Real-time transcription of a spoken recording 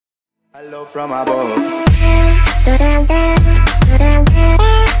Hello from above.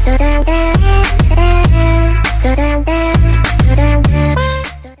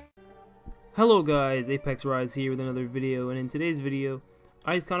 Hello guys, Apex Rise here with another video, and in today's video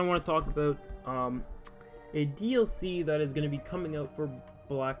I kind of want to talk about a DLC that is going to be coming out for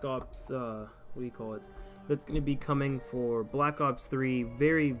Black Ops, that's going to be coming for Black Ops 3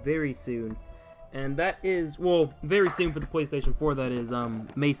 very soon. And that is, well, very soon for the PlayStation 4, that is,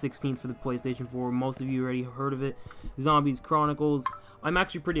 May 16th for the PlayStation 4. Most of you already heard of it. Zombies Chronicles. I'm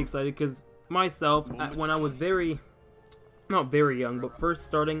actually pretty excited because myself, when I was not very young, but first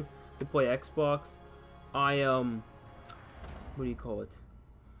starting to play Xbox, I,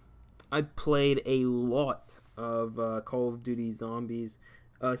 I played a lot of Call of Duty Zombies,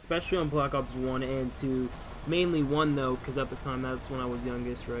 especially on Black Ops 1 and 2. Mainly 1 though, because at the time that's when I was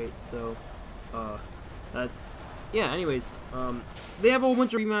youngest, right? So anyways, they have a whole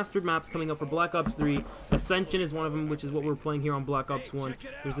bunch of remastered maps coming up for Black Ops 3. Ascension is one of them, which is what we're playing here on Black Ops 1.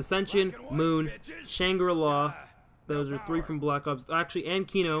 There's Ascension, Moon, Shangri-La. Those are 3 from Black Ops, actually, and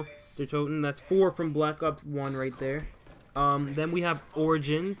Kino, they're toting. That's 4 from Black Ops 1 right there. Then we have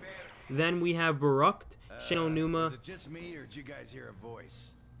Origins. Then we have Verrucht, Shinonuma. Is it just me, or did you guys hear a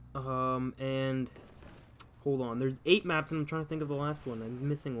voice? And hold on, there's 8 maps, and I'm trying to think of the last one. I'm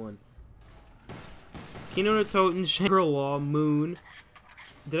missing one. Kino no Toten, Shangri-La, Moon.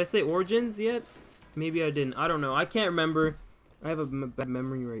 Did I say Origins yet? Maybe I didn't. I don't know. I can't remember. I have a bad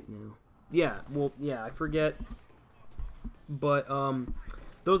memory right now. Yeah, well, yeah, I forget. But,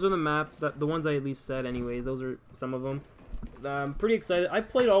 those are the maps, the ones I at least said anyways. Those are some of them. I'm pretty excited. I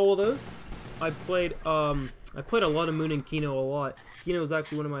played all of those. I played a lot of Moon and Kino a lot. Kino is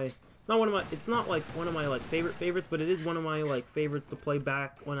actually one of my... It's not like one of my favorites, but it is one of my favorites to play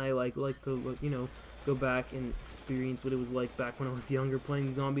back when I like to go back and experience what it was like back when I was younger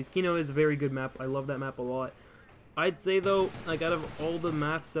playing zombies. Kino is a very good map. I love that map a lot. I'd say though, out of all the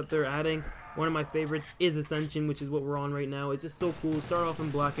maps that they're adding, one of my favorites is Ascension, which is what we're on right now. It's just so cool. Start off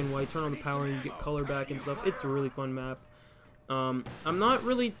in black and white, turn on the power, and you get color back and stuff. It's a really fun map. I'm not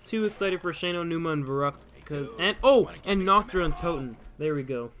really too excited for Shinonuma and Verrucht and Nocturne and Toten. There we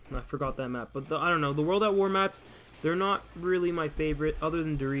go. I forgot that map. But I don't know. The World at War maps, they're not really my favorite, other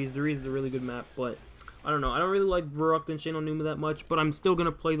than Deriz. Deriz is a really good map, but I don't know. I don't really like Verrucht and Shinonuma that much, but I'm still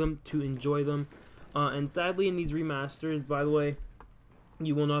gonna play them to enjoy them. And sadly, in these remasters, by the way,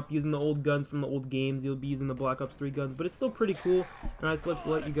 you will not be using the old guns from the old games. You'll be using the Black Ops 3 guns, but it's still pretty cool. And I just like to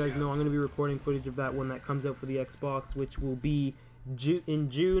let you guys know I'm going to be recording footage of that when that comes out for the Xbox, which will be in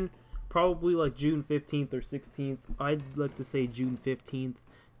June, probably like June 15th or 16th. I'd like to say June 15th.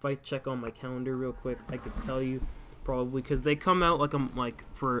 If I check on my calendar real quick, I could tell you probably, because they come out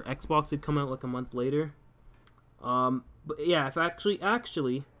for Xbox, it'd come out like a month later. But yeah, if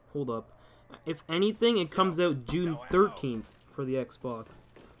actually, hold up. If anything, it comes out June 13th for the Xbox,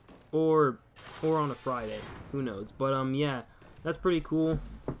 or on a Friday, who knows. But yeah, that's pretty cool.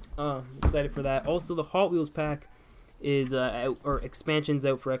 Excited for that. Also, the Hot Wheels pack is out, or expansions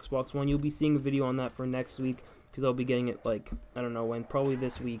out for Xbox One. You'll be seeing a video on that for next week, because I'll be getting it I don't know when, probably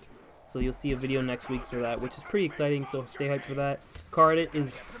this week. So you'll see a video next week for that, which is pretty exciting, so stay hyped for that. Card It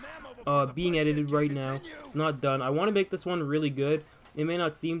is being edited right now. It's not done. I want to make this one really good. It may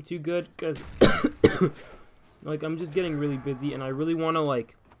not seem too good, because I'm just getting really busy, and I really want to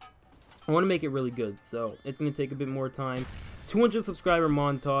I want to make it really good, so it's going to take a bit more time. 200 subscriber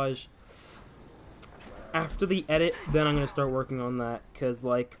montage. After the edit, then I'm going to start working on that, because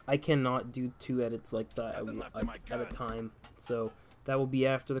I cannot do 2 edits like that at a time. So that will be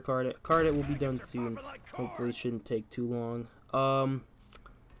after the card it. Card it will be done soon. Hopefully it shouldn't take too long. A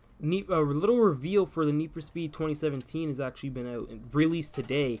little reveal for the Need for Speed 2017 has actually been out and released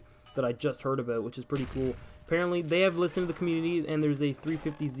today that I just heard about, which is pretty cool. Apparently, they have listened to the community, and there's a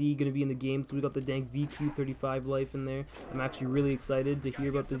 350Z going to be in the game, so we got the dank VQ35 life in there. I'm actually really excited to hear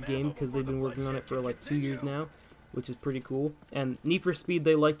about this game, because they've been working on it for 2 years now, which is pretty cool. And Need for Speed,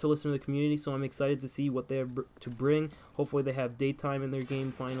 they like to listen to the community, so I'm excited to see what they have to bring. Hopefully they have daytime in their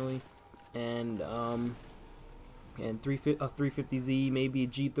game finally, and 350Z, maybe a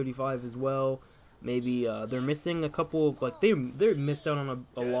G35 as well. Maybe they're missing a couple of, they missed out on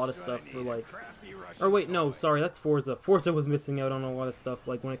a lot of stuff for or wait, no, sorry, that's Forza. Forza was missing out on a lot of stuff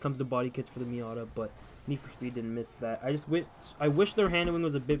when it comes to body kits for the Miata, but Need for Speed didn't miss that. I wish their handling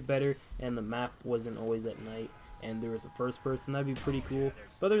was a bit better, and the map wasn't always at night, and there was a first person. That'd be pretty cool.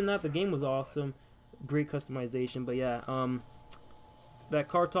 But other than that, the game was awesome. Great customization. But yeah, that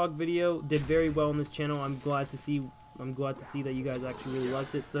car talk video did very well on this channel. I'm glad to see that you guys actually really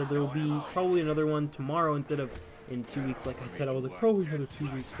liked it. So there will be probably another one tomorrow instead of in 2 weeks. Like I said, I was like, probably another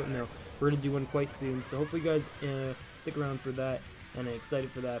 2 weeks, but no, we're gonna do one quite soon. So hopefully you guys stick around for that, and I'm excited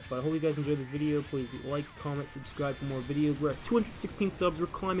for that. But I hope you guys enjoyed this video. Please like, comment, subscribe for more videos. We're at 216 subs. We're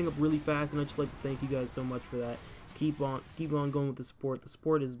climbing up really fast, and I'd just like to thank you guys so much for that. Keep on going with the support. The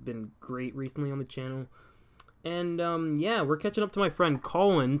support has been great recently on the channel. And yeah, we're catching up to my friend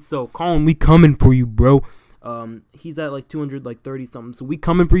Colin. So Colin, we coming for you, bro. He's at like 230 something. So we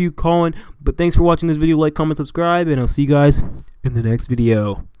coming for you, Colin. But thanks for watching this video. Like, comment, subscribe, and I'll see you guys in the next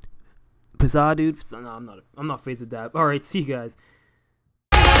video. Peace out, dude. No, I'm not phased at that. All right, see you guys.